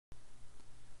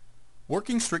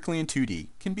Working strictly in 2D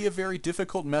can be a very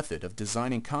difficult method of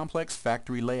designing complex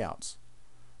factory layouts.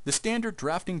 The standard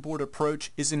drafting board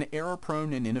approach is an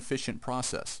error-prone and inefficient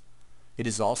process. It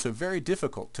is also very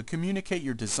difficult to communicate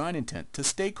your design intent to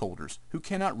stakeholders who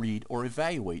cannot read or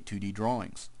evaluate 2D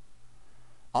drawings.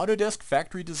 Autodesk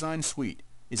Factory Design Suite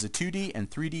is a 2D and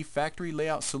 3D factory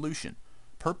layout solution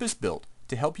purpose-built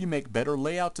to help you make better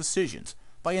layout decisions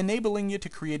by enabling you to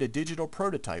create a digital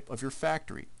prototype of your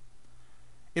factory.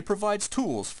 It provides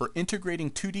tools for integrating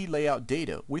 2D layout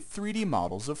data with 3D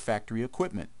models of factory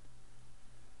equipment,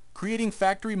 creating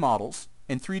factory models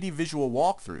and 3D visual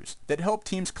walkthroughs that help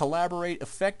teams collaborate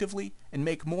effectively and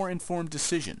make more informed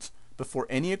decisions before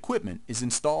any equipment is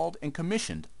installed and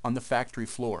commissioned on the factory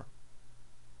floor.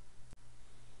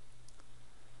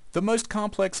 The most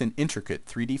complex and intricate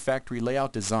 3D factory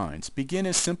layout designs begin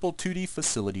as simple 2D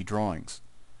facility drawings.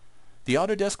 The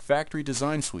Autodesk Factory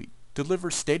Design Suite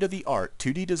delivers state-of-the-art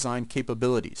 2D design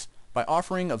capabilities by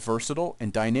offering a versatile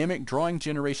and dynamic drawing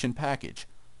generation package,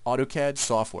 AutoCAD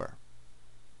software.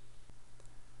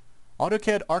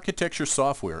 AutoCAD architecture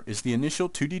software is the initial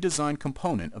 2D design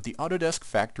component of the Autodesk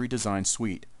Factory Design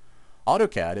Suite.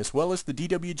 AutoCAD, as well as the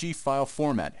DWG file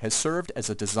format, has served as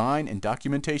a design and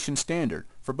documentation standard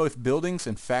for both buildings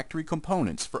and factory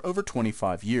components for over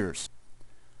 25 years.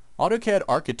 AutoCAD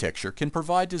architecture can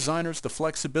provide designers the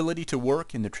flexibility to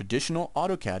work in the traditional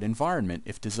AutoCAD environment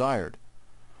if desired,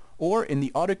 or in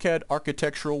the AutoCAD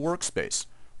architectural workspace,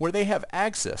 where they have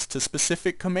access to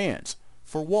specific commands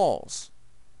for walls,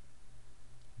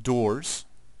 doors,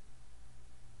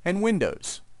 and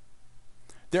windows.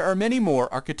 There are many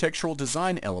more architectural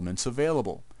design elements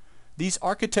available. These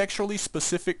architecturally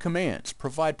specific commands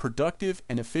provide productive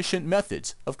and efficient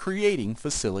methods of creating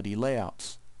facility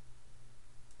layouts.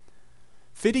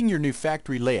 Fitting your new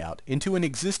factory layout into an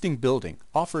existing building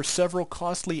offers several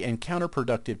costly and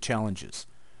counterproductive challenges.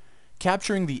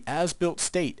 Capturing the as-built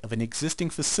state of an existing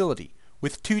facility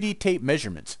with 2D tape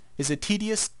measurements is a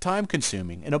tedious,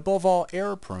 time-consuming, and above all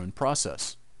error-prone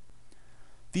process.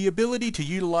 The ability to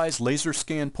utilize laser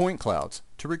scan point clouds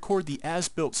to record the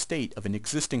as-built state of an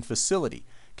existing facility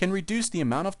can reduce the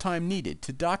amount of time needed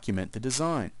to document the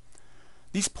design.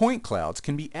 These point clouds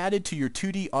can be added to your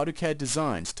 2D AutoCAD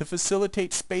designs to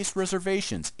facilitate space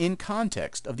reservations in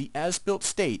context of the as-built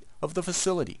state of the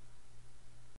facility.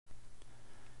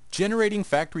 Generating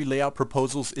factory layout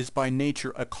proposals is by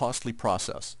nature a costly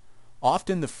process.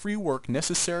 Often the free work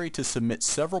necessary to submit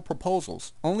several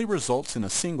proposals only results in a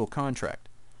single contract.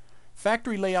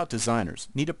 Factory layout designers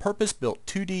need a purpose-built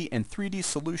 2D and 3D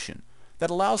solution that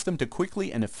allows them to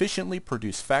quickly and efficiently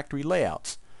produce factory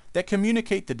layouts that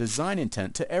communicate the design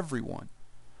intent to everyone.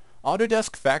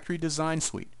 Autodesk Factory Design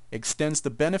Suite extends the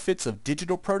benefits of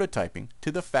digital prototyping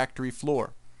to the factory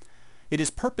floor. It is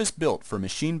purpose-built for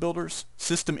machine builders,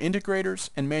 system integrators,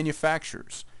 and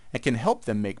manufacturers, and can help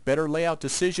them make better layout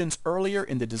decisions earlier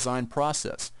in the design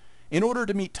process in order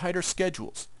to meet tighter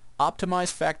schedules,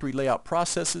 optimize factory layout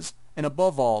processes, and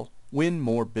above all, win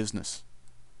more business.